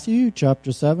Matthew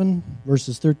chapter 7,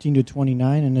 verses 13 to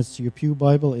 29, and it's your Pew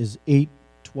Bible is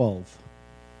 8:12.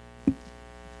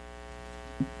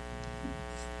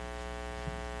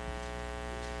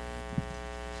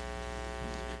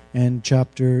 And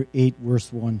chapter 8,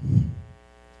 verse 1.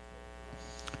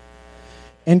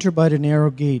 Enter by the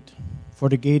narrow gate, for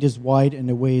the gate is wide and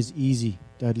the way is easy,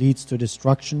 that leads to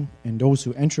destruction, and those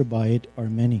who enter by it are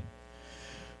many.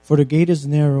 For the gate is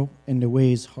narrow and the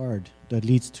way is hard, that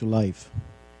leads to life,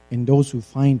 and those who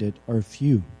find it are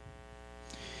few.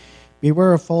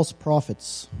 Beware of false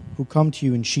prophets, who come to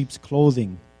you in sheep's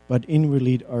clothing, but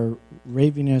inwardly are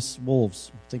ravenous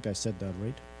wolves. I think I said that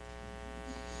right.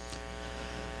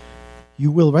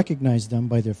 You will recognize them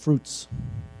by their fruits.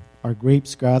 Are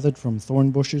grapes gathered from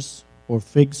thorn bushes, or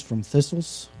figs from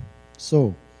thistles?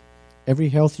 So, every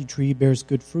healthy tree bears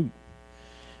good fruit,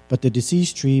 but the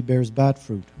diseased tree bears bad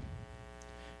fruit.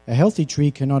 A healthy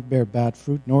tree cannot bear bad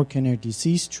fruit, nor can a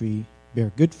diseased tree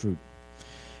bear good fruit.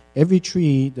 Every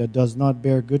tree that does not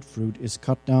bear good fruit is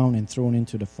cut down and thrown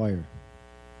into the fire.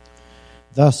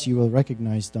 Thus you will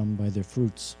recognize them by their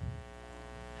fruits.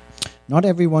 Not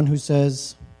everyone who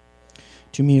says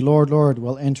to me, Lord, Lord,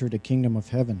 will enter the kingdom of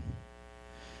heaven,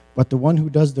 but the one who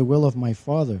does the will of my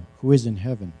Father who is in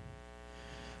heaven.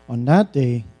 On that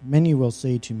day many will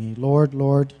say to me, Lord,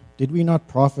 Lord, did we not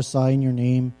prophesy in your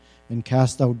name, and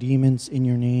cast out demons in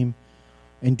your name,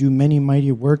 and do many mighty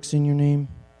works in your name?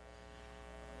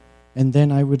 And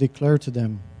then I will declare to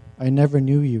them, I never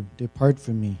knew you. Depart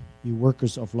from me, you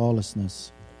workers of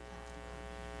lawlessness.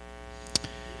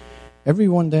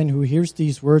 Everyone then who hears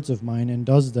these words of mine and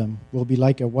does them will be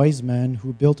like a wise man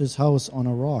who built his house on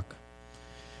a rock.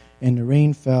 And the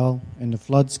rain fell, and the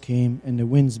floods came, and the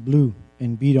winds blew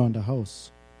and beat on the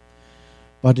house.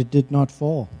 But it did not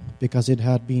fall, because it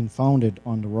had been founded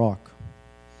on the rock.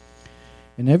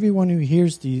 And everyone who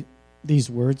hears these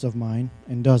words of mine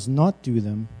and does not do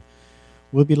them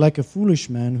will be like a foolish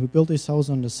man who built his house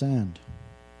on the sand.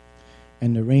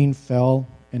 And the rain fell,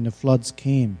 and the floods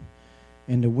came,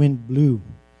 and the wind blew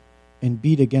and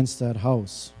beat against that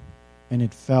house, and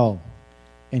it fell,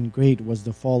 and great was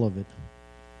the fall of it.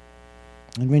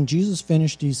 And when Jesus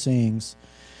finished these sayings,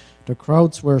 the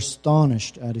crowds were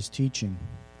astonished at his teaching,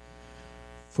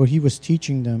 for he was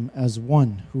teaching them as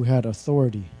one who had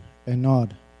authority, and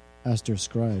not as their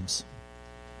scribes.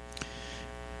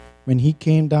 When he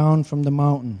came down from the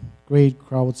mountain, great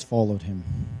crowds followed him.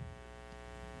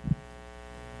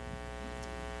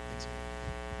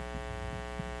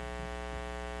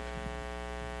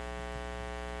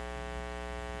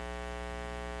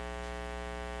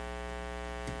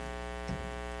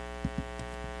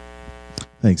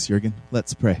 Thanks, Jürgen.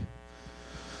 Let's pray.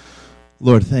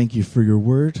 Lord, thank you for your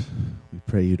word. We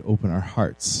pray you'd open our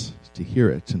hearts to hear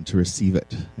it and to receive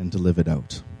it and to live it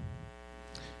out.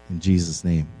 In Jesus'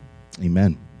 name,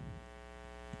 amen.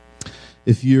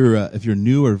 If you're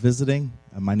new or visiting,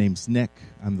 my name's Nick.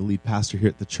 I'm the lead pastor here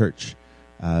at the church.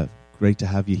 Great to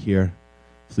have you here.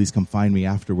 Please come find me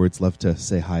afterwards. Love to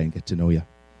say hi and get to know you.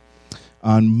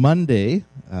 On Monday,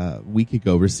 a week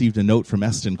ago, received a note from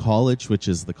Eston College, which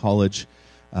is the college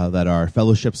that our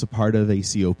fellowship's a part of,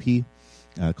 ACOP,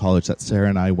 college that Sarah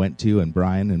and I went to, and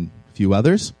Brian and a few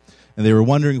others. And they were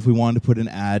wondering if we wanted to put an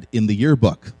ad in the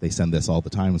yearbook. They send this all the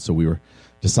time, so we were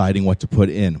deciding what to put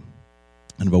in.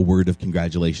 Kind of a word of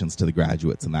congratulations to the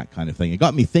graduates and that kind of thing. It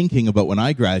got me thinking about when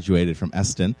I graduated from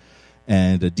Eston,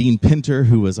 and Dean Pinter,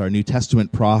 who was our New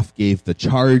Testament prof, gave the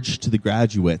charge to the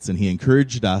graduates, and he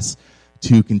encouraged us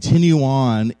to continue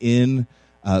on in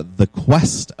the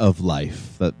quest of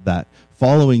life, that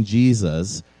following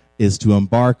Jesus is to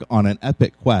embark on an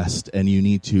epic quest, and you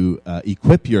need to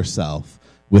equip yourself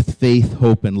with faith,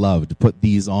 hope, and love, to put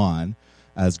these on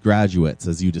as graduates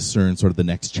as you discern sort of the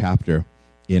next chapter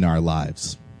in our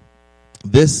lives.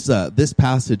 This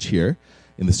passage here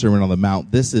in the Sermon on the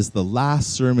Mount, this is the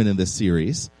last sermon in this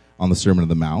series on the Sermon on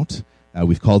the Mount.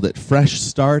 We've called it Fresh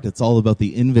Start. It's all about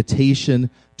the invitation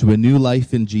to a new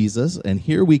life in Jesus. And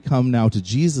here we come now to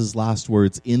Jesus' last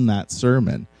words in that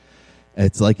sermon.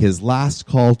 It's like his last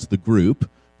call to the group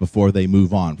before they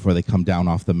move on, before they come down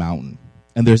off the mountain.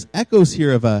 And there's echoes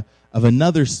here of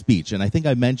another speech. And I think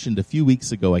I mentioned a few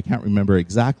weeks ago, I can't remember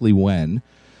exactly when,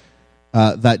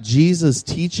 that Jesus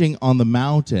teaching on the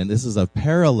mountain, this is a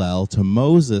parallel to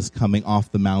Moses coming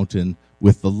off the mountain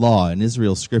with the law in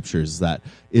Israel's scriptures, that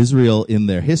Israel in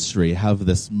their history have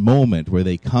this moment where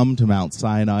they come to Mount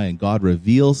Sinai and God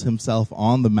reveals himself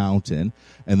on the mountain,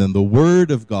 and then the word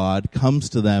of God comes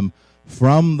to them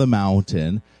from the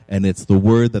mountain, and it's the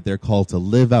word that they're called to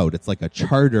live out. It's like a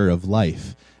charter of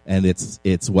life, and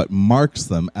it's what marks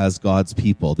them as God's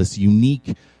people, this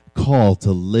unique call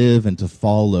to live and to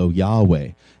follow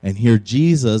Yahweh. And here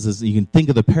Jesus is, you can think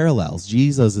of the parallels.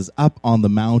 Jesus is up on the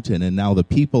mountain, and now the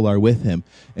people are with him,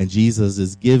 and Jesus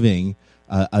is giving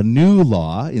a new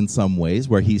law in some ways,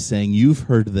 where he's saying, you've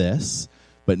heard this,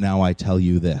 but now I tell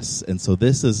you this. And so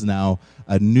this is now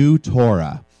a new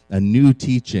Torah, a new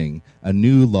teaching, a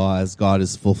new law, as God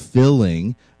is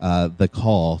fulfilling the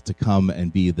call to come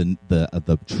and be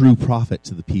the true prophet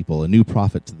to the people, a new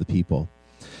prophet to the people.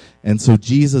 And so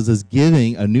Jesus is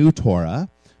giving a new Torah,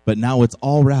 but now it's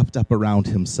all wrapped up around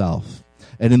himself.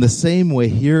 And in the same way,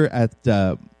 here at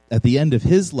the end of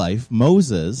his life,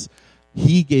 Moses,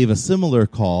 he gave a similar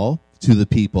call to the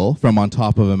people from on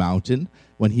top of a mountain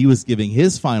when he was giving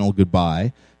his final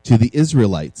goodbye to the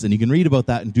Israelites. And you can read about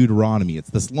that in Deuteronomy. It's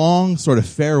this long sort of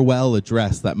farewell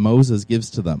address that Moses gives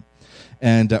to them.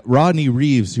 And Rodney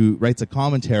Reeves, who writes a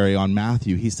commentary on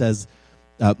Matthew, he says,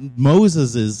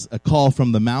 Moses' call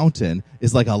from the mountain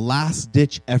is like a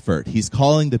last-ditch effort. He's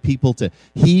calling the people to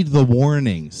heed the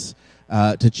warnings,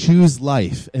 to choose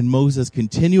life. And Moses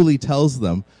continually tells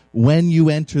them, when you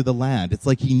enter the land, it's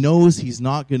like he knows he's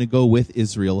not going to go with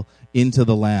Israel into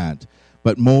the land.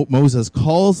 But Moses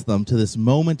calls them to this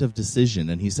moment of decision,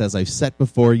 and he says, I've set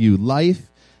before you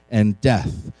life and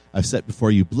death. I've set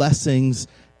before you blessings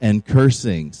and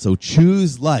cursing. So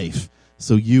choose life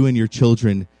so you and your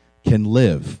children can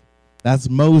live. That's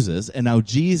Moses. And now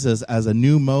Jesus, as a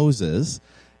new Moses,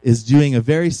 is doing a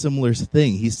very similar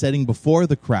thing. He's setting before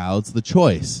the crowds the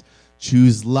choice.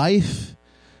 Choose life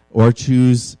or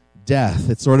choose death.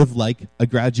 It's sort of like a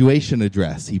graduation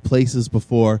address. He places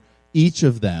before each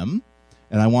of them,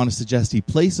 and I want to suggest he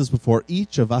places before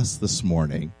each of us this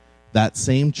morning that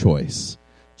same choice.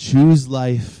 Choose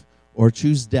life or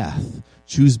choose death.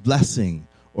 Choose blessing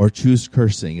or choose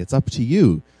cursing. It's up to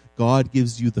you. God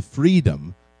gives you the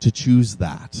freedom to choose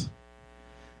that.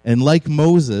 And like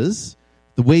Moses,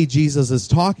 the way Jesus is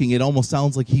talking, it almost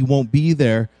sounds like he won't be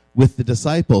there with the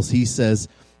disciples. He says,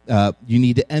 you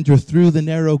need to enter through the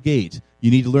narrow gate.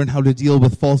 You need to learn how to deal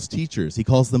with false teachers. He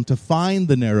calls them to find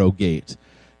the narrow gate.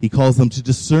 He calls them to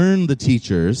discern the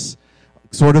teachers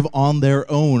sort of on their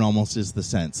own, almost is the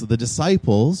sense. So the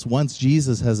disciples, once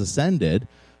Jesus has ascended,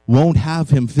 won't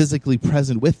have him physically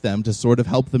present with them to sort of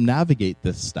help them navigate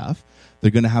this stuff.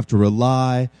 They're going to have to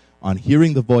rely on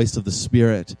hearing the voice of the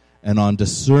Spirit and on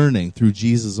discerning through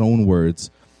Jesus' own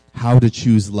words how to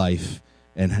choose life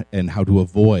and how to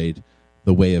avoid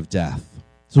the way of death.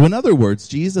 So in other words,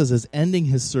 Jesus is ending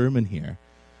his sermon here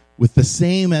with the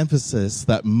same emphasis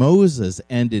that Moses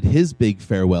ended his big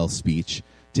farewell speech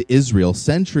to Israel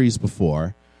centuries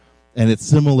before, and it's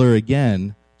similar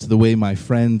again to the way my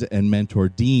friend and mentor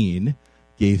Dean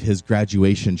gave his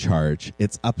graduation charge.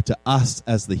 It's up to us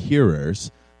as the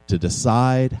hearers to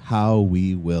decide how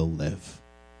we will live.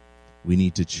 We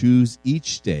need to choose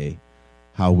each day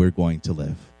how we're going to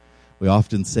live. We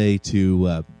often say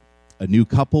to a new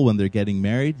couple when they're getting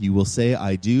married, you will say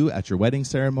I do at your wedding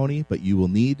ceremony, but you will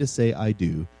need to say I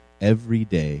do every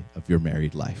day of your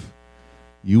married life.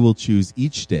 You will choose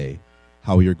each day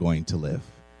how you're going to live.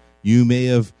 You may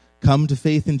have come to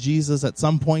faith in Jesus at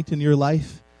some point in your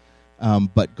life,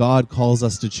 but God calls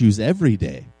us to choose every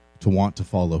day to want to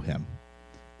follow him.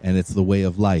 And it's the way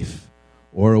of life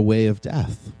or a way of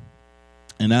death.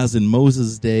 And as in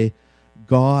Moses' day,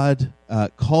 God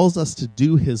calls us to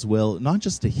do his will, not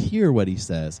just to hear what he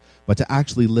says, but to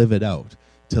actually live it out,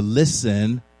 to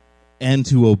listen and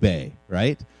to obey,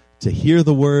 right? To hear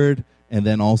the word and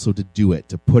then also to do it,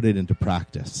 to put it into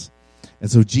practice.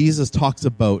 And so Jesus talks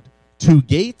about two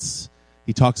gates,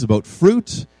 he talks about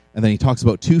fruit, and then he talks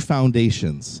about two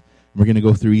foundations. We're going to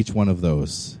go through each one of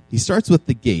those. He starts with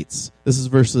the gates. This is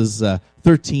verses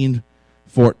 13,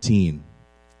 14.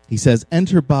 He says,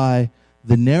 enter by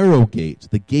the narrow gate,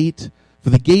 for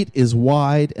the gate is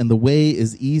wide and the way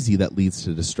is easy that leads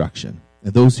to destruction.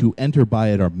 And those who enter by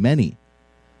it are many.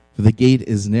 For the gate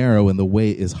is narrow and the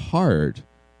way is hard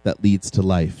that leads to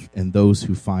life, and those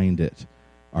who find it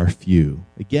are few.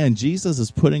 Again, Jesus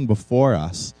is putting before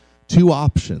us two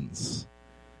options.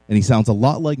 And he sounds a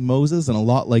lot like Moses and a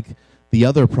lot like the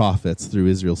other prophets through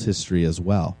Israel's history as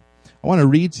well. I want to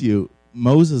read to you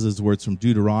Moses' words from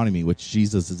Deuteronomy, which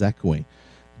Jesus is echoing.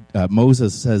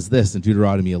 Moses says this in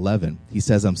Deuteronomy 11. He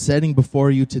says, I'm setting before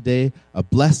you today a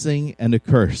blessing and a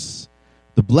curse.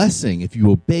 The blessing, if you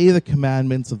obey the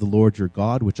commandments of the Lord your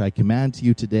God, which I command to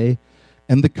you today,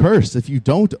 and the curse, if you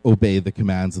don't obey the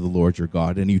commands of the Lord your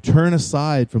God, and you turn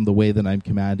aside from the way that I'm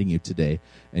commanding you today,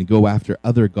 and go after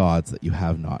other gods that you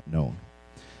have not known.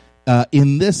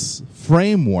 In this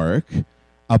framework,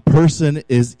 a person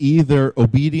is either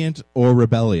obedient or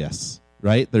rebellious,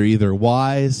 right? They're either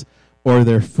wise or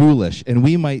they're foolish. And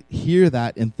we might hear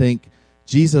that and think,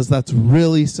 Jesus, that's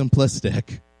really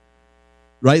simplistic,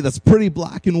 right? That's pretty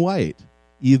black and white.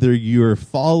 Either you're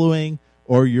following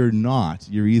or you're not.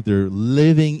 You're either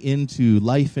living into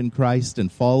life in Christ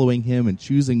and following him and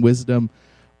choosing wisdom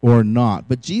or not.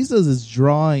 But Jesus is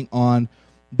drawing on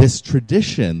this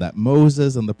tradition that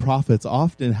Moses and the prophets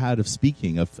often had of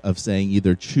speaking, of saying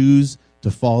either choose to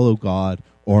follow God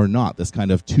or not, this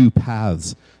kind of two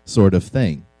paths sort of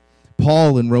thing.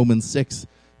 Paul in Romans 6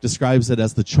 describes it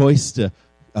as the choice to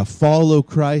follow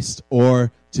Christ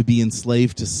or to be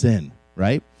enslaved to sin,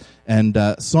 right? And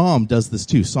Psalm does this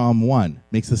too. Psalm 1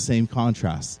 makes the same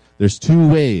contrast. There's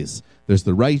two ways. There's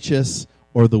the righteous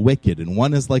or the wicked. And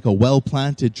one is like a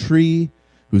well-planted tree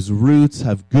whose roots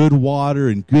have good water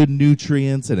and good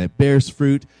nutrients and it bears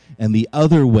fruit. And the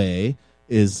other way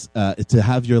is to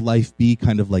have your life be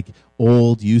kind of like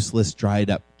old, useless, dried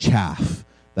up chaff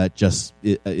that just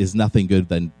is nothing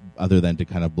good other than to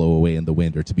kind of blow away in the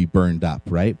wind or to be burned up,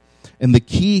 right? And the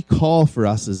key call for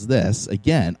us is this.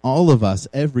 Again, all of us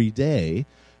every day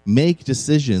make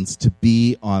decisions to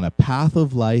be on a path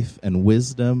of life and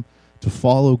wisdom, to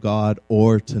follow God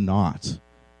or to not,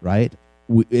 right?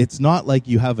 It's not like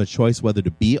you have a choice whether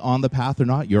to be on the path or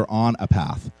not. You're on a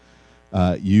path.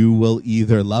 You will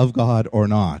either love God or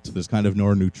not. There's kind of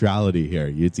no neutrality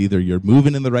here. It's either you're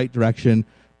moving in the right direction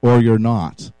or you're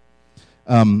not.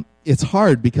 It's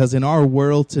hard because in our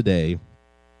world today,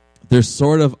 there's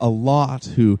sort of a lot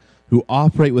who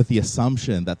operate with the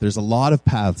assumption that there's a lot of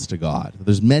paths to God.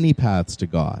 There's many paths to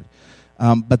God.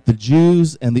 But the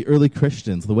Jews and the early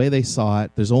Christians, the way they saw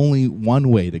it, there's only one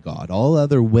way to God. All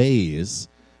other ways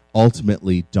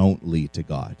ultimately don't lead to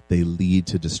God. They lead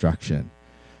to destruction.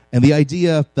 And the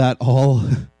idea that all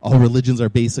religions are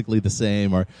basically the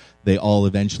same or they all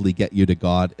eventually get you to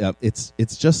God, it's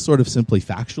just sort of simply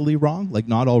factually wrong. Like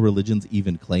not all religions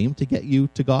even claim to get you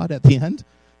to God at the end.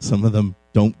 Some of them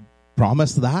don't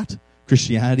promise that.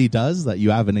 Christianity does, that you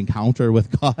have an encounter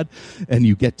with God and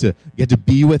you get to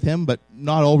be with him, but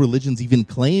not all religions even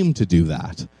claim to do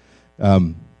that.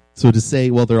 So to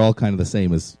say, well, they're all kind of the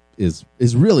same is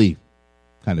really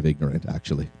kind of ignorant,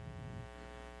 actually.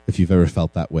 If you've ever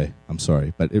felt that way, I'm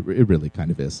sorry, but it really kind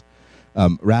of is.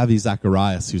 Ravi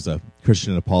Zacharias, who's a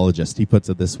Christian apologist, he puts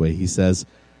it this way. He says,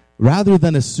 rather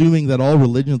than assuming that all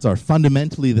religions are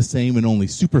fundamentally the same and only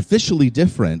superficially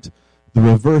different, the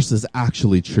reverse is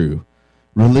actually true.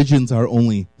 Religions are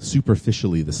only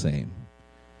superficially the same,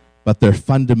 but their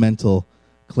fundamental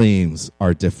claims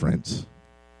are different.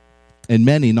 And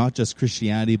many, not just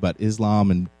Christianity, but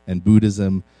Islam and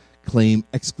Buddhism, claim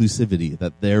exclusivity,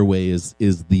 that their way is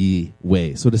the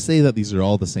way. So to say that these are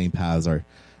all the same paths are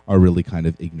really kind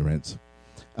of ignorant.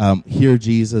 Here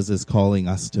Jesus is calling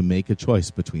us to make a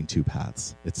choice between two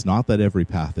paths. It's not that every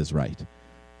path is right.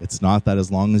 It's not that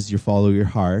as long as you follow your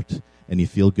heart and you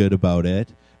feel good about it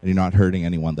and you're not hurting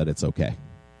anyone that it's okay.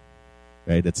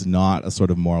 Right? It's not a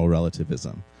sort of moral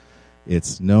relativism.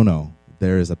 It's no,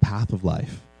 there is a path of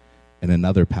life and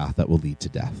another path that will lead to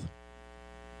death.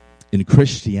 In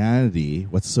Christianity,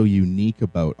 what's so unique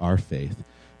about our faith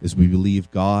is we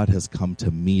believe God has come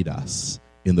to meet us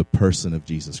in the person of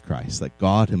Jesus Christ, that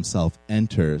God himself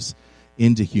enters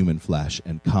into human flesh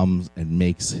and comes and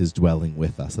makes his dwelling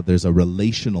with us, that there's a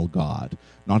relational God,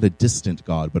 not a distant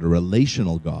God, but a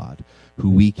relational God who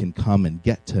we can come and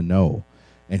get to know.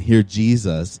 And here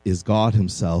Jesus is God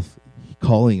himself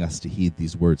calling us to heed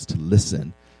these words, to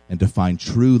listen and to find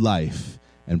true life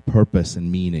and purpose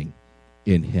and meaning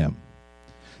in him.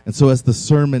 And so as the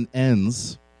sermon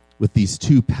ends with these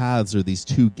two paths or these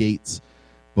two gates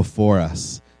before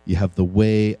us, you have the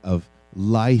way of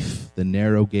life, the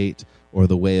narrow gate, or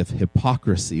the way of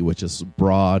hypocrisy, which is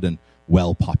broad and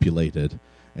well populated.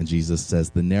 And Jesus says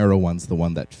the narrow one's the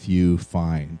one that few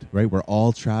find, right? We're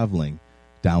all traveling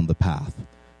down the path.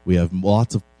 We have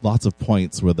lots of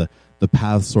points where the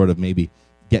paths sort of maybe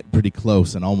get pretty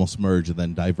close and almost merge and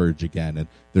then diverge again. And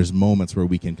there's moments where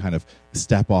we can kind of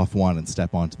step off one and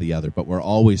step onto the other, but we're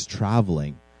always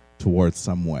traveling towards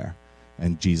somewhere.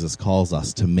 And Jesus calls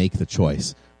us to make the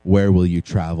choice. Where will you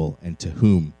travel and to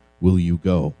whom will you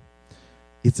go?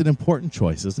 It's an important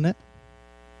choice, isn't it?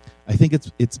 I think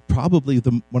it's probably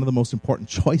one of the most important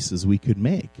choices we could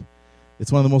make.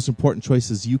 It's one of the most important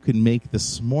choices you can make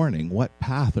this morning. What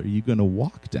path are you going to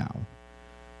walk down?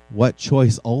 What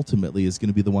choice ultimately is going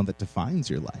to be the one that defines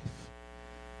your life?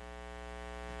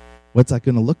 What's that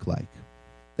going to look like?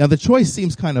 Now, the choice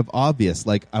seems kind of obvious,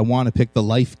 like I want to pick the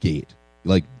life gate.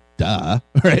 Like, duh,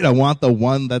 right? I want the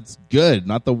one that's good,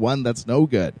 not the one that's no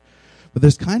good. But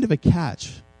there's kind of a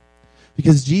catch.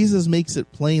 Because Jesus makes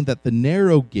it plain that the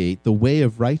narrow gate, the way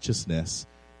of righteousness,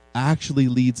 actually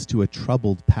leads to a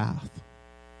troubled path.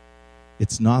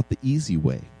 It's not the easy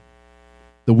way.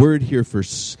 The word here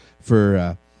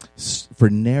for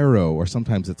narrow, or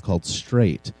sometimes it's called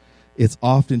straight, it's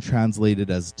often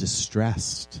translated as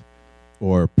distressed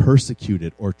or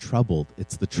persecuted or troubled.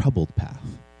 It's the troubled path.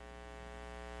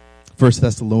 1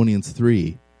 Thessalonians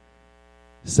 3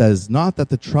 says, not that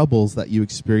the troubles that you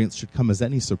experience should come as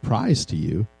any surprise to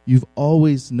you. You've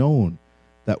always known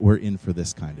that we're in for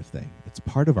this kind of thing. It's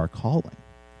part of our calling.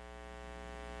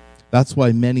 That's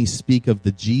why many speak of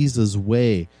the Jesus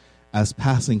way as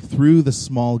passing through the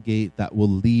small gate that will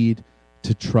lead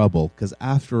to trouble. Because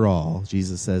after all,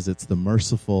 Jesus says it's the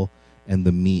merciful and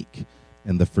the meek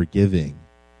and the forgiving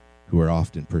who are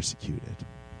often persecuted.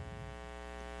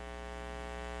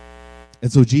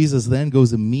 And so Jesus then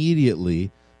goes immediately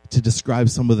to describe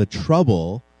some of the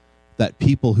trouble that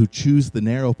people who choose the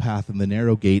narrow path and the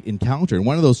narrow gate encounter. And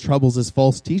one of those troubles is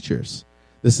false teachers.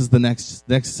 This is the next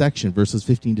section, verses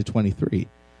 15 to 23.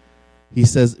 He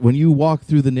says, when you walk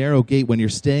through the narrow gate, when you're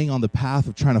staying on the path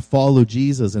of trying to follow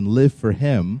Jesus and live for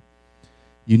him,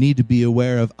 you need to be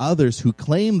aware of others who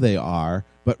claim they are,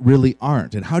 but really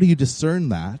aren't. And how do you discern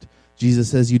that? Jesus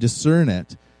says you discern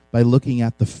it by looking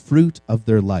at the fruit of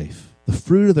their life. The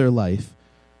fruit of their life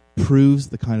proves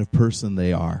the kind of person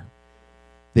they are.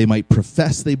 They might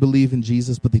profess they believe in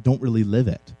Jesus, but they don't really live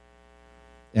it.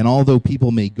 And although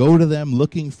people may go to them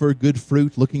looking for good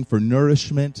fruit, looking for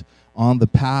nourishment on the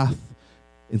path,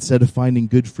 instead of finding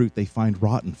good fruit, they find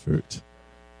rotten fruit.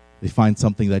 They find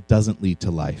something that doesn't lead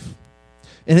to life.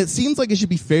 And it seems like it should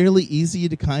be fairly easy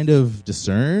to kind of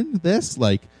discern this.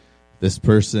 Like, this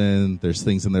person, there's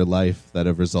things in their life that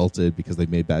have resulted because they've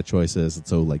made bad choices. And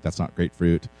so, like, that's not great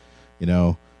fruit, you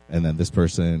know. And then this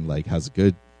person, like, has a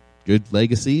good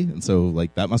legacy. And so,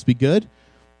 like, that must be good.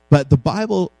 But the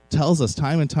Bible tells us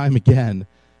time and time again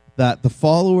that the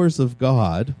followers of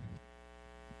God,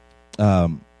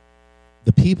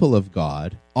 the people of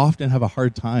God, often have a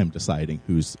hard time deciding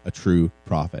who's a true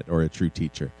prophet or a true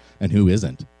teacher and who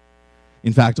isn't.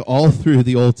 In fact, all through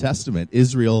the Old Testament,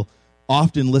 Israel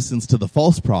often listens to the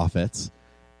false prophets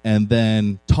and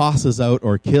then tosses out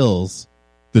or kills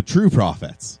the true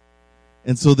prophets.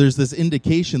 And so there's this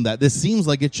indication that this seems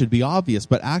like it should be obvious,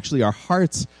 but actually our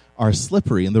hearts are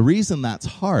slippery. And the reason that's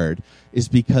hard is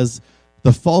because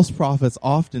the false prophets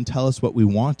often tell us what we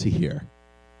want to hear.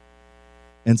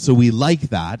 And so we like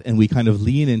that, and we kind of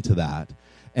lean into that.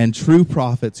 And true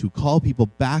prophets who call people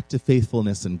back to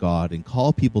faithfulness in God and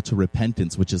call people to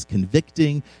repentance, which is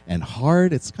convicting and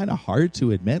hard. It's kind of hard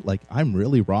to admit, like, I'm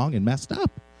really wrong and messed up,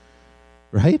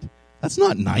 right? That's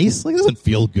not nice. Like, it doesn't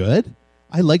feel good.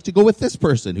 I like to go with this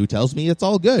person who tells me it's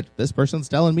all good. This person's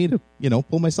telling me to,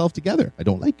 pull myself together. I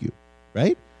don't like you,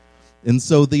 right? And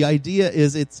so the idea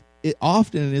is it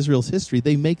often in Israel's history,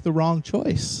 they make the wrong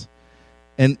choice.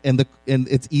 And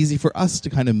it's easy for us to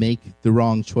kind of make the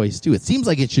wrong choice too. It seems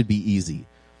like it should be easy.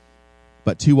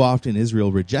 But too often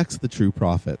Israel rejects the true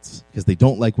prophets because they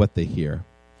don't like what they hear.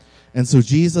 And so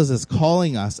Jesus is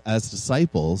calling us as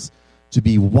disciples to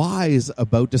be wise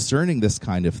about discerning this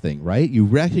kind of thing, right? You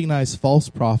recognize false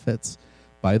prophets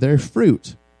by their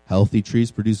fruit. Healthy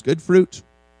trees produce good fruit,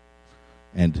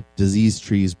 and diseased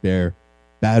trees bear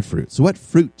bad fruit. So what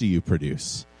fruit do you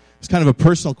produce? It's kind of a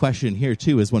personal question here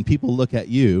too, is when people look at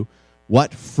you,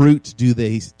 what fruit do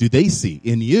they see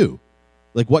in you?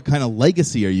 Like, what kind of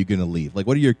legacy are you going to leave? Like,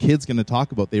 what are your kids going to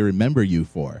talk about they remember you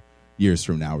for years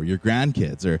from now, or your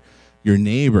grandkids, or your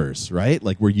neighbors, right?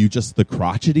 Like, were you just the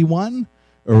crotchety one,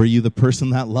 or were you the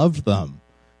person that loved them?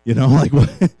 Like,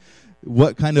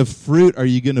 what kind of fruit are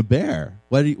you going to bear?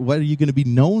 What are you going to be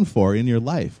known for in your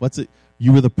life?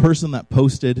 You were the person that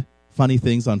posted funny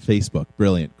things on Facebook.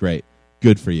 Brilliant, great,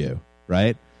 good for you,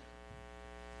 right?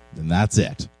 And that's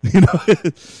it.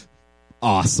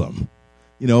 Awesome.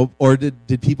 Or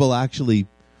did people actually,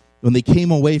 when they came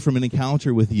away from an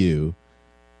encounter with you,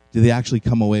 did they actually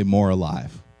come away more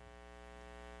alive?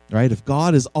 Right? If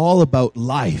God is all about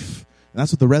life, and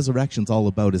that's what the resurrection's all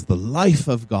about, is the life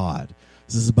of God.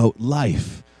 This is about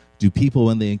life. Do people,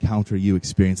 when they encounter you,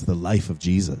 experience the life of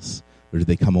Jesus? Or do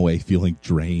they come away feeling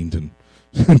drained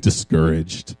and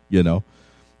discouraged?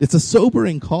 It's a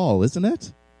sobering call, isn't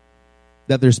it?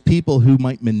 That there's people who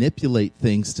might manipulate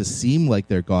things to seem like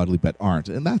they're godly but aren't.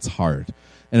 And that's hard.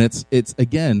 And it's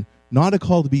again, not a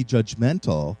call to be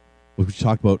judgmental, which we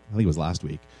talked about, I think it was last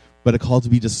week, but a call to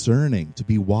be discerning, to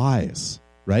be wise,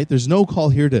 right? There's no call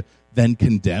here to then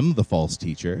condemn the false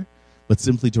teacher, but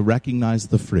simply to recognize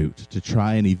the fruit, to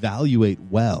try and evaluate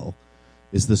well,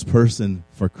 is this person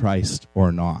for Christ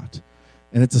or not?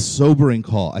 And it's a sobering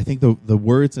call. I think the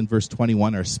words in verse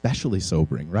 21 are especially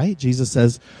sobering, right? Jesus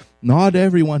says, "Not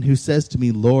everyone who says to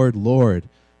me, 'Lord, Lord,'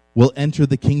 will enter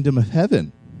the kingdom of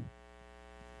heaven,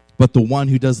 but the one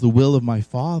who does the will of my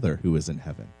Father who is in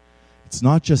heaven." It's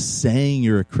not just saying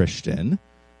you're a Christian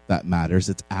that matters.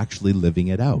 It's actually living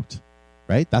it out,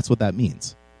 right? That's what that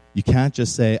means. You can't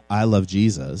just say, "I love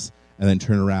Jesus," and then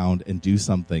turn around and do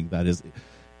something that is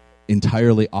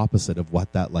entirely opposite of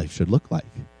what that life should look like,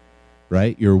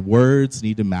 right? Your words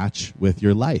need to match with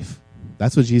your life.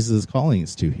 That's what Jesus is calling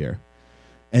us to here.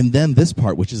 And then this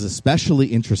part, which is especially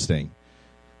interesting.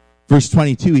 Verse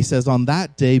 22, he says, "On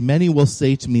that day, many will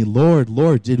say to me, 'Lord,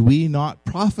 Lord, did we not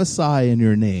prophesy in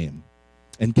your name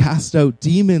and cast out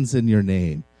demons in your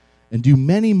name and do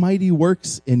many mighty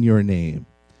works in your name?'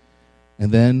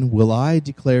 And then will I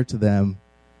declare to them,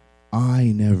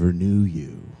 'I never knew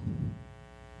you.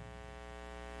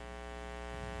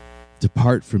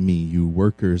 Depart from me, you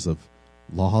workers of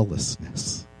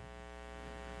lawlessness.'"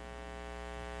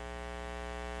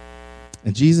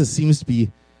 And Jesus seems to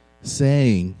be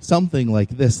saying something like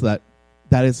this, that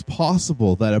it's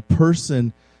possible that a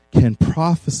person can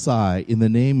prophesy in the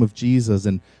name of Jesus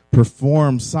and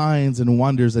perform signs and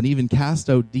wonders and even cast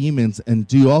out demons and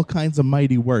do all kinds of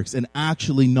mighty works and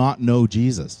actually not know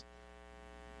Jesus.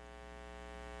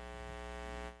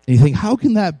 And you think, how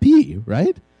can that be,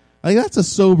 right? Like, that's a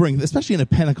sobering, especially in a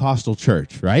Pentecostal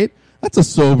church, right? That's a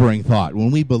sobering thought. When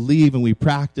we believe and we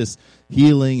practice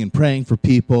healing and praying for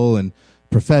people and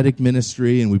prophetic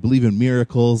ministry, and we believe in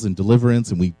miracles and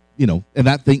deliverance, and we, and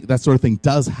that sort of thing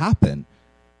does happen.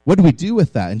 What do we do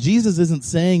with that? And Jesus isn't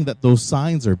saying that those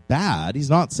signs are bad. He's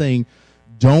not saying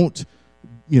don't,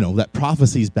 that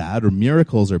prophecy is bad or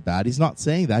miracles are bad. He's not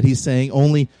saying that. He's saying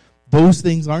only those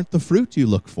things aren't the fruit you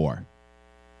look for.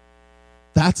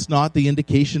 That's not the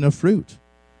indication of fruit.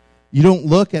 You don't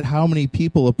look at how many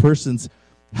people a person's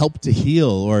helped to heal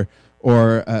or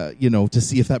to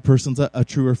see if that person's a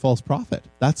true or false prophet.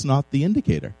 That's not the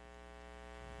indicator.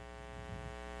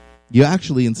 You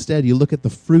actually, instead, you look at the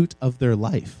fruit of their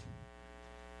life.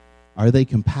 Are they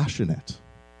compassionate?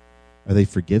 Are they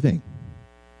forgiving?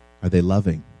 Are they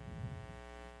loving?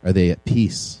 Are they at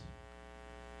peace?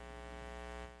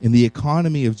 In the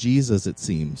economy of Jesus, it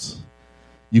seems,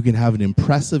 you can have an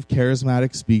impressive,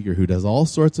 charismatic speaker who does all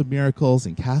sorts of miracles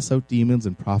and casts out demons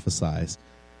and prophesies,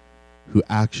 who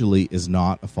actually is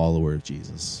not a follower of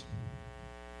Jesus.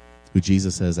 Who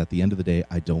Jesus says, at the end of the day,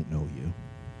 "I don't know you."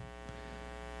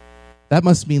 That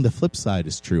must mean the flip side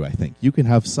is true, I think. You can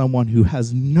have someone who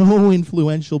has no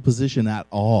influential position at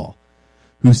all,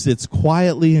 who sits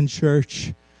quietly in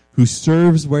church, who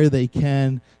serves where they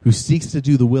can, who seeks to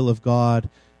do the will of God,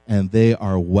 and they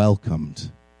are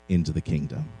welcomed into the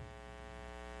kingdom.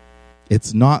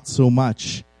 It's not so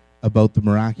much about the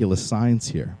miraculous signs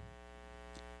here.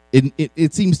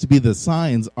 It seems to be the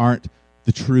signs aren't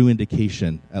the true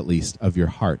indication, at least, of your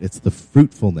heart. It's the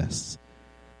fruitfulness,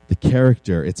 the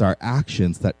character. It's our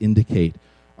actions that indicate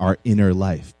our inner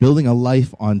life. Building a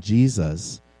life on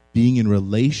Jesus, being in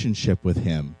relationship with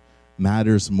him,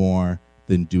 matters more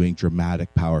than doing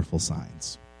dramatic, powerful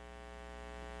signs.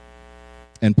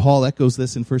 And Paul echoes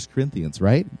this in 1 Corinthians,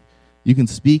 right? You can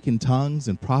speak in tongues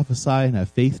and prophesy and have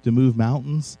faith to move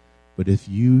mountains, but if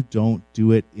you don't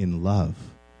do it in love,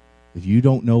 if you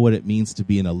don't know what it means to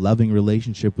be in a loving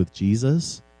relationship with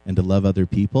Jesus and to love other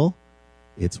people,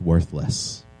 it's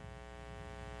worthless.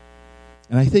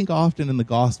 And I think often in the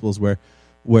Gospels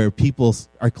where people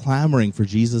are clamoring for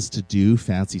Jesus to do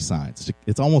fancy signs,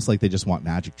 it's almost like they just want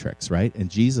magic tricks, right?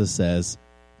 And Jesus says,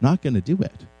 not going to do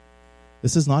it.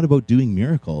 This is not about doing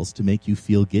miracles to make you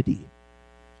feel giddy.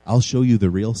 I'll show you the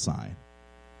real sign.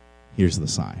 Here's the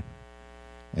sign.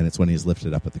 And it's when he's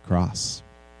lifted up at the cross.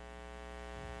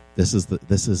 This is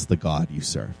the God you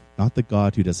serve. Not the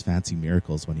God who does fancy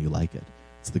miracles when you like it.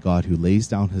 It's the God who lays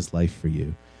down his life for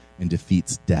you and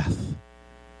defeats death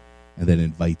and then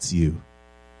invites you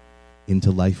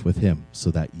into life with him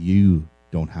so that you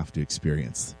don't have to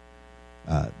experience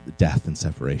death and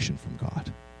separation from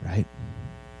God, right?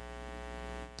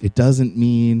 It doesn't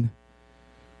mean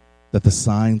that the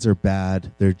signs are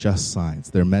bad. They're just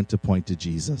signs. They're meant to point to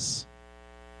Jesus.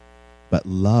 But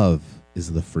love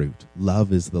is the fruit.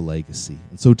 Love is the legacy.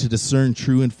 And so to discern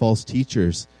true and false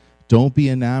teachers, don't be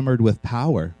enamored with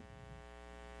power.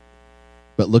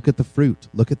 But look at the fruit.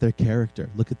 Look at their character.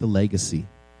 Look at the legacy.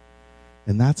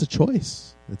 And that's a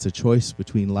choice. It's a choice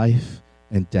between life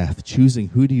and death. Choosing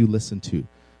who do you listen to?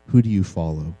 Who do you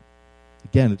follow?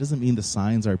 Again, it doesn't mean the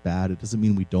signs are bad. It doesn't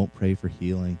mean we don't pray for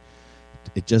healing.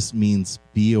 It just means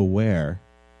be aware,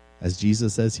 as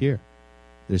Jesus says here,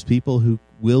 There's people who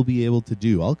will be able to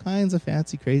do all kinds of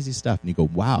fancy, crazy stuff. And you go,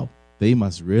 wow, they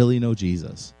must really know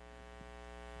Jesus.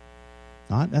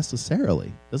 Not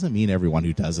necessarily. Doesn't mean everyone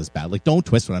who does is bad. Like, don't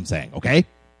twist what I'm saying, okay?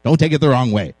 Don't take it the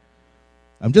wrong way.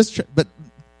 But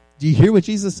do you hear what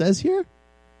Jesus says here?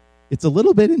 It's a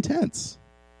little bit intense.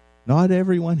 Not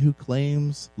everyone who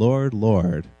claims, Lord,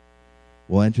 Lord,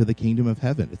 will enter the kingdom of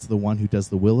heaven. It's the one who does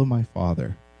the will of my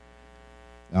Father.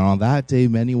 And on that day,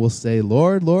 many will say,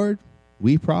 Lord, Lord,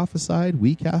 we prophesied,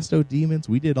 we cast out demons,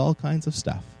 we did all kinds of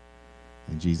stuff.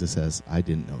 And Jesus says, I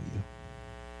didn't know you.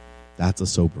 That's a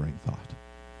sobering thought.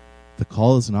 The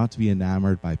call is not to be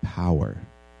enamored by power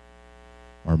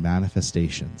or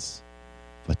manifestations,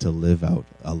 but to live out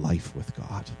a life with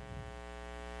God.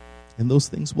 And those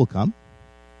things will come.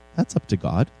 That's up to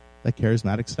God. That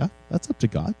charismatic stuff, that's up to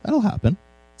God. That'll happen.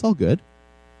 It's all good.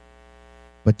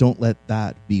 But don't let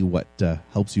that be what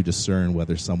helps you discern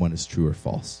whether someone is true or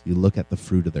false. You look at the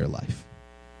fruit of their life.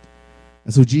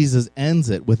 And so Jesus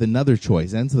ends it with another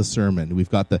choice, ends the sermon. We've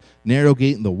got the narrow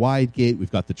gate and the wide gate.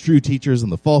 We've got the true teachers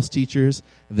and the false teachers.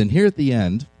 And then here at the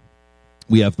end,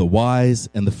 we have the wise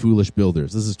and the foolish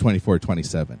builders. This is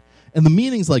 24-27. And the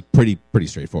meaning's like pretty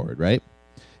straightforward, right?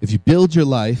 If you build your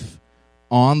life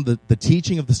on the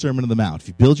teaching of the Sermon on the Mount, if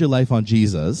you build your life on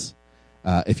Jesus,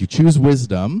 if you choose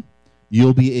wisdom,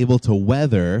 you'll be able to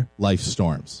weather life's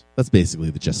storms. That's basically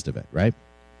the gist of it, right?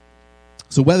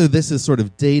 So whether this is sort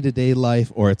of day-to-day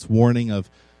life or it's warning of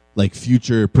like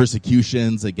future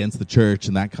persecutions against the church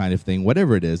and that kind of thing,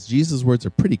 whatever it is, Jesus' words are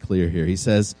pretty clear here. He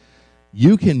says,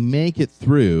 you can make it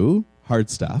through hard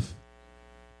stuff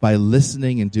by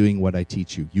listening and doing what I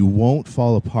teach you. You won't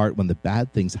fall apart when the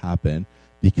bad things happen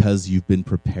because you've been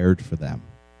prepared for them.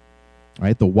 All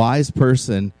right? The wise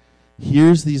person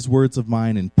hears these words of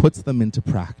mine and puts them into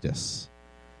practice.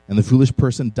 And the foolish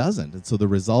person doesn't. And so the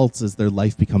results is their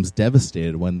life becomes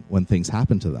devastated when things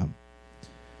happen to them.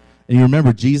 And you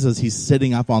remember Jesus, he's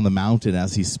sitting up on the mountain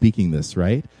as he's speaking this,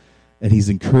 right? And he's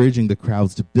encouraging the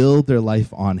crowds to build their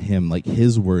life on him, like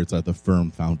his words are the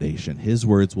firm foundation. His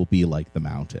words will be like the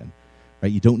mountain,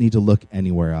 right? You don't need to look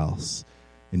anywhere else.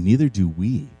 And neither do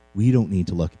we. We don't need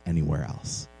to look anywhere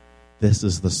else. This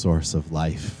is the source of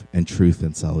life and truth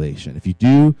and salvation. If you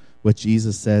do what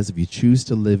Jesus says, if you choose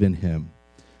to live in him,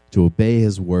 to obey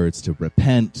his words, to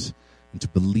repent, and to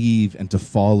believe, and to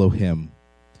follow him,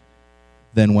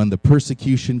 then when the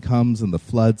persecution comes and the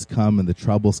floods come and the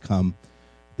troubles come,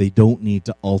 they don't need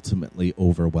to ultimately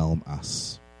overwhelm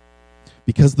us.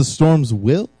 Because the storms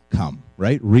will come,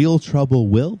 right? Real trouble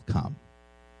will come.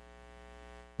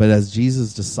 But as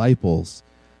Jesus' disciples,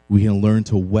 we can learn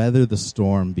to weather the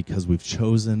storm because we've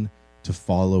chosen to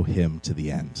follow him to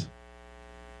the end.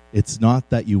 It's not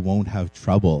that you won't have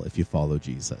trouble if you follow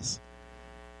Jesus.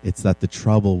 It's that the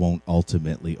trouble won't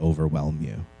ultimately overwhelm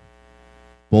you.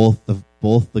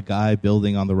 Both the guy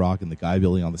building on the rock and the guy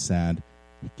building on the sand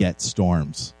get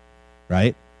storms,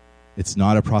 right? It's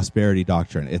not a prosperity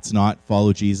doctrine. It's not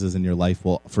follow Jesus and your life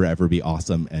will forever be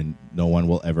awesome and no one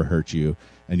will ever hurt you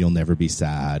and you'll never be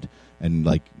sad and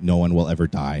like no one will ever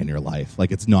die in your life.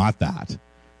 Like it's not that,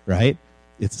 right?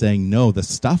 It's saying, no, the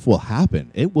stuff will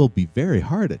happen. It will be very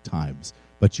hard at times,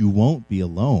 but you won't be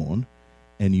alone,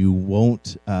 and you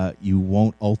won't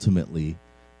ultimately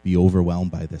be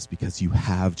overwhelmed by this because you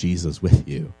have Jesus with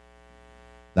you.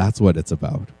 That's what it's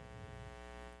about.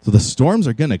 So the storms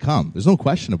are going to come. There's no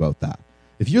question about that.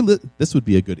 If you're this would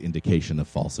be a good indication of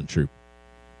false and true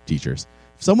teachers.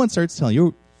 If someone starts telling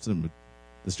you,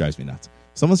 this drives me nuts.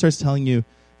 If someone starts telling you,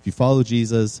 if you follow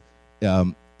Jesus,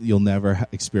 you'll never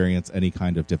experience any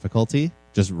kind of difficulty,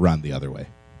 just run the other way.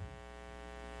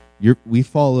 We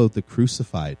follow the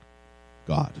crucified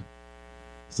God.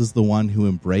 This is the one who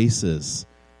embraces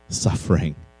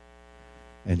suffering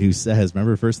and who says,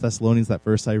 remember 1 Thessalonians, that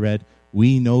verse I read,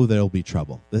 we know there'll be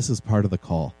trouble. This is part of the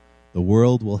call. The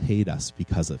world will hate us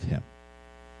because of him.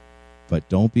 But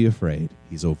don't be afraid.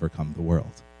 He's overcome the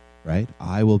world, right?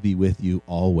 I will be with you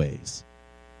always.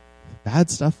 Bad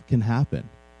stuff can happen.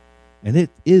 And it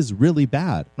is really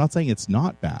bad. I'm not saying it's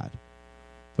not bad,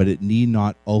 but it need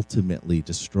not ultimately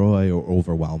destroy or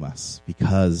overwhelm us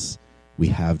because we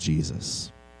have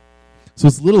Jesus. So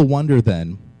it's little wonder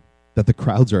then that the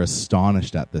crowds are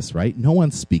astonished at this, right? No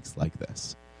one speaks like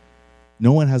this.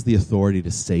 No one has the authority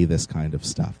to say this kind of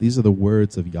stuff. These are the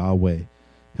words of Yahweh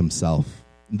himself.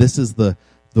 This is the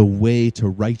way to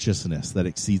righteousness that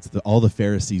exceeds all the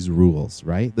Pharisees' rules,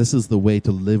 right? This is the way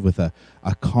to live with a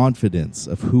confidence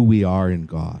of who we are in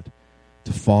God,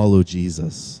 to follow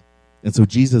Jesus. And so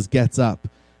Jesus gets up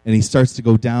and he starts to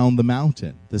go down the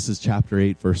mountain. This is chapter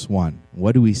 8, verse 1.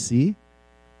 What do we see?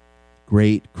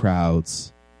 Great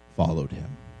crowds followed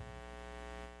him.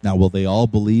 Now, will they all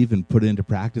believe and put it into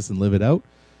practice and live it out?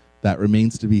 That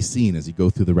remains to be seen as you go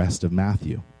through the rest of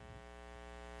Matthew.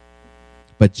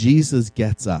 But Jesus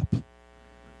gets up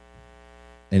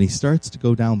and he starts to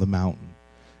go down the mountain.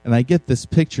 And I get this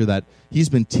picture that he's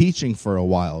been teaching for a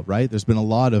while, right? There's been a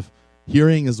lot of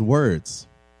hearing his words.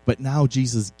 But now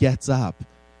Jesus gets up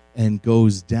and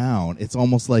goes down. It's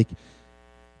almost like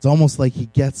he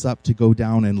gets up to go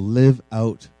down and live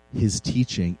out his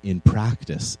teaching in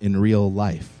practice, in real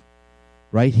life,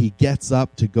 right? He gets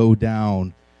up to go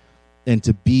down and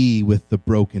to be with the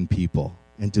broken people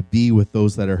and to be with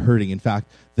those that are hurting. In fact,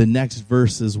 the next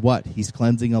verse is what? He's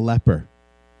cleansing a leper.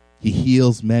 He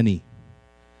heals many.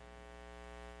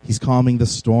 He's calming the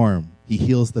storm. He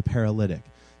heals the paralytic.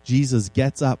 Jesus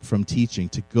gets up from teaching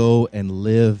to go and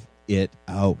live it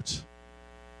out.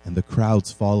 And the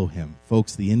crowds follow him.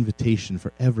 Folks, the invitation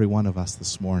for every one of us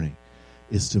this morning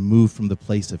is to move from the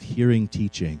place of hearing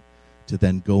teaching to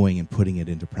then going and putting it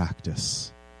into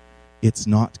practice. It's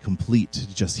not complete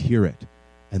to just hear it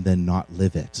and then not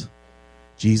live it.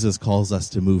 Jesus calls us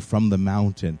to move from the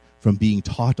mountain, from being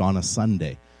taught on a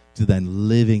Sunday, to then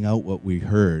living out what we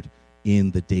heard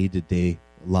in the day-to-day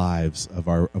lives of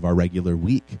our regular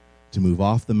week, to move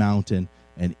off the mountain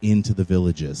and into the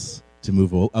villages, to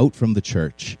move out from the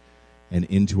church and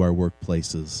into our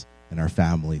workplaces and our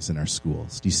families and our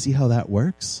schools. Do you see how that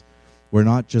works? We're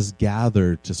not just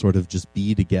gathered to sort of just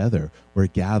be together. We're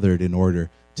gathered in order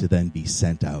to then be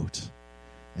sent out.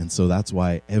 And so that's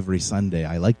why every Sunday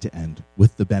I like to end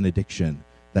with the benediction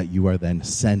that you are then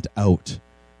sent out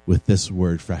with this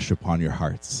word fresh upon your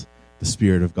hearts, the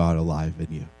Spirit of God alive in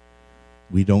you.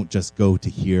 We don't just go to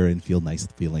hear and feel nice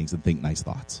feelings and think nice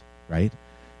thoughts, right?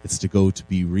 It's to go to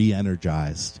be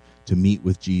re-energized, to meet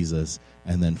with Jesus,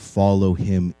 and then follow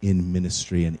him in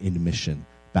ministry and in mission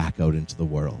back out into the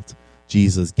world.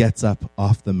 Jesus gets up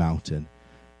off the mountain.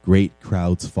 Great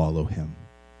crowds follow him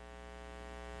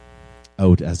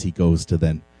out as he goes to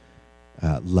then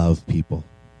love people,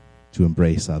 to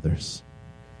embrace others.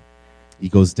 He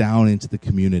goes down into the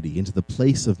community, into the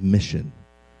place of mission.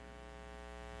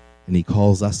 And he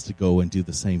calls us to go and do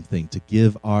the same thing, to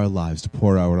give our lives, to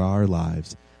pour out our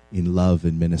lives in love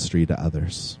and ministry to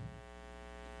others.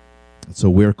 And so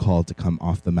we're called to come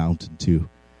off the mountain too,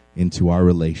 into our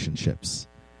relationships,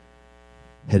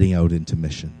 heading out into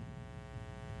mission.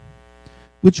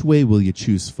 Which way will you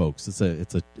choose, folks?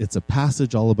 It's a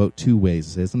passage all about two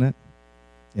ways, isn't it?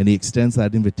 And he extends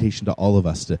that invitation to all of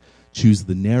us to choose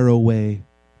the narrow way,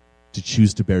 to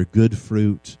choose to bear good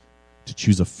fruit, to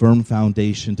choose a firm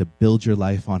foundation, to build your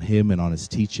life on him and on his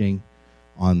teaching,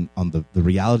 on the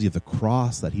reality of the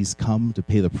cross, that he's come to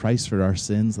pay the price for our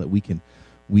sins, that we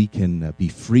can be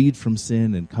freed from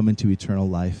sin and come into eternal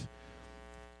life.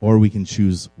 Or we can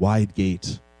choose wide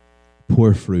gate,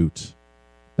 poor fruit,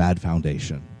 bad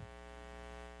foundation,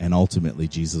 and ultimately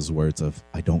Jesus' words of,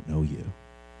 I don't know you.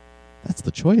 That's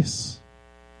the choice.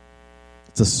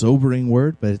 It's a sobering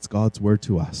word, but it's God's word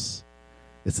to us.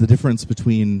 It's the difference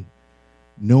between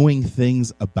knowing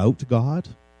things about God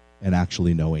and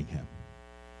actually knowing him.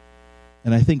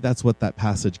 And I think that's what that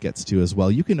passage gets to as well.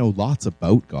 You can know lots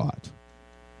about God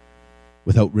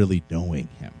without really knowing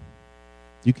him.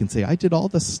 You can say, I did all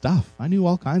this stuff. I knew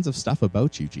all kinds of stuff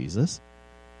about you, Jesus.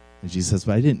 And Jesus says,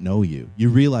 but I didn't know you. You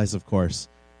realize, of course,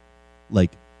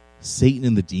 like Satan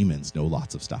and the demons know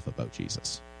lots of stuff about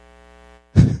Jesus.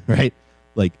 Right?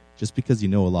 Like, just because you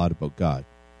know a lot about God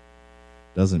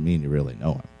doesn't mean you really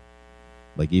know him.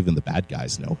 Like, even the bad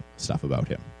guys know stuff about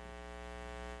him.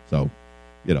 So,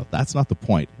 that's not the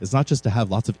point. It's not just to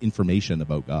have lots of information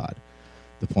about God.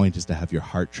 The point is to have your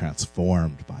heart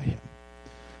transformed by him,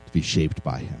 to be shaped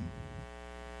by him.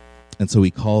 And so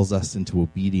he calls us into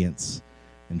obedience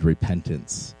and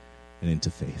repentance and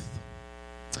into faith.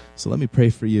 So let me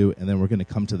pray for you, and then we're going to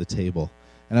come to the table.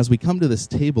 And as we come to this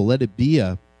table, let it be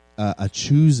a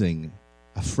choosing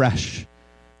afresh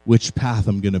which path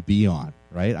I'm going to be on,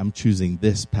 right? I'm choosing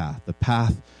this path, the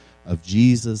path of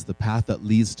Jesus, the path that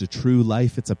leads to true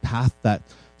life. It's a path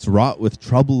that's wrought with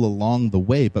trouble along the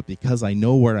way, but because I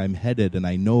know where I'm headed and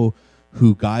I know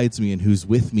who guides me and who's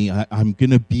with me, I'm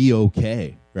going to be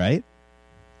okay, right?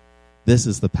 This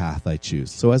is the path I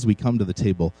choose. So as we come to the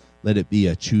table, let it be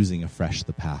a choosing afresh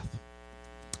the path.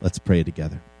 Let's pray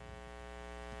together.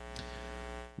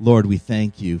 Lord, we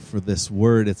thank you for this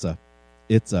word. It's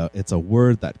a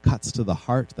word that cuts to the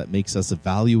heart, that makes us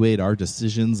evaluate our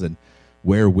decisions and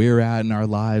where we're at in our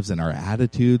lives and our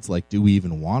attitudes. Like, do we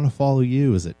even want to follow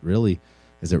you? Is it really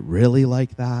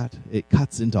like that? It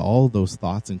cuts into all those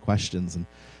thoughts and questions. And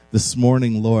this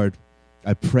morning, Lord,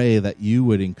 I pray that you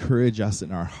would encourage us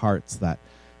in our hearts that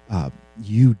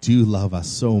you do love us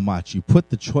so much. You put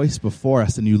the choice before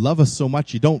us, and you love us so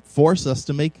much you don't force us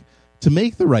to make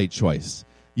the right choice.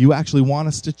 You actually want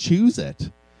us to choose it.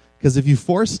 Because if you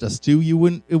forced us to,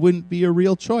 it wouldn't be a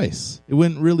real choice. It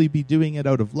wouldn't really be doing it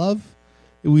out of love.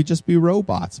 It would just be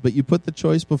robots. But you put the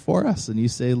choice before us, and you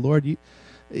say, Lord,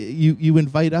 you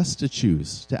invite us to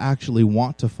choose, to actually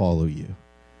want to follow you.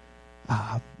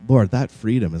 Lord, that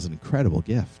freedom is an incredible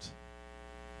gift.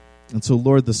 And so,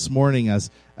 Lord, this morning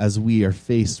as we are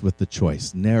faced with the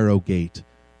choice, narrow gate,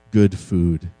 good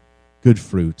food, good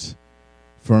fruit,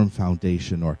 firm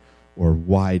foundation, or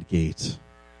wide gate,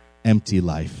 empty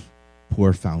life,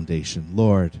 poor foundation,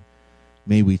 Lord,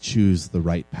 may we choose the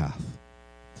right path.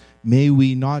 May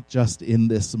we not just in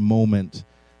this moment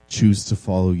choose to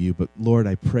follow you, but Lord,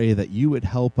 I pray that you would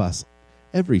help us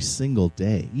every single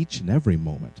day, each and every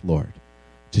moment, Lord,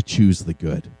 to choose the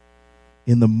good.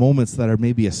 In the moments that are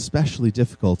maybe especially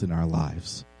difficult in our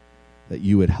lives, that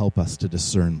you would help us to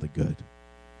discern the good.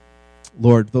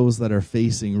 Lord, those that are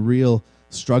facing real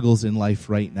struggles in life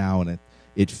right now, and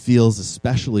it feels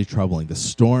especially troubling. The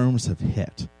storms have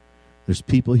hit. There's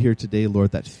people here today,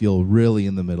 Lord, that feel really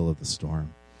in the middle of the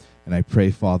storm. And I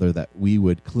pray, Father, that we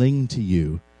would cling to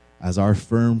you as our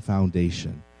firm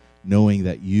foundation, knowing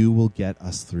that you will get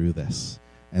us through this,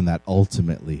 and that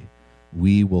ultimately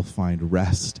we will find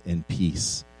rest and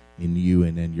peace in you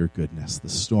and in your goodness. The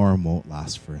storm won't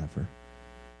last forever.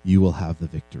 You will have the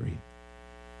victory.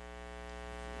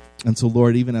 And so,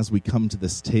 Lord, even as we come to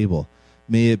this table,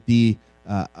 may it be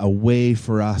a way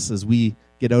for us as we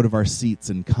get out of our seats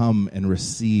and come and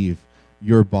receive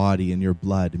your body and your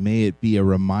blood. May it be a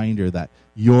reminder that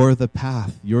you're the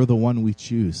path. You're the one we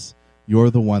choose. You're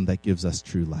the one that gives us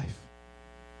true life.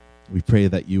 We pray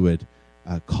that you would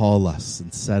call us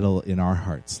and settle in our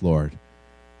hearts, Lord,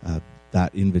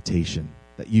 that invitation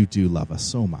that you do love us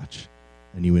so much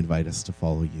and you invite us to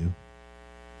follow you.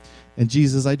 And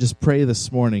Jesus, I just pray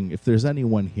this morning, if there's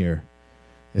anyone here,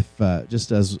 if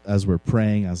just as we're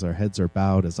praying, as our heads are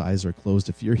bowed, as eyes are closed,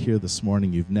 if you're here this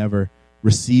morning, you've never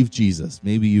received Jesus,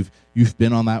 maybe you've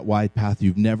been on that wide path,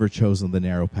 you've never chosen the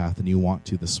narrow path, and you want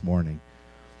to this morning,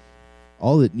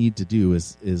 all it need to do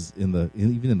is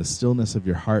even in the stillness of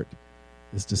your heart,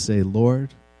 is to say,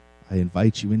 Lord, I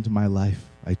invite you into my life.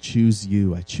 I choose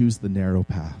you. I choose the narrow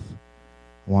path.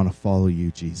 I want to follow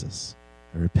you, Jesus.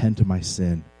 I repent of my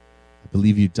sin. I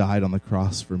believe you died on the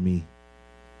cross for me.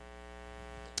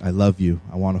 I love you.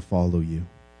 I want to follow you.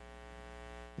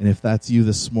 And if that's you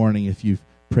this morning, if you've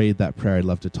prayed that prayer, I'd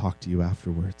love to talk to you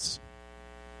afterwards.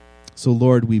 So,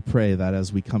 Lord, we pray that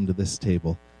as we come to this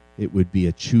table, it would be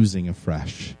a choosing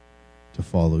afresh to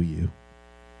follow you.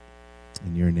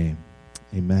 In your name,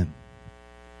 amen.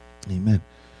 Amen.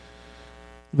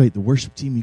 Invite the worship team.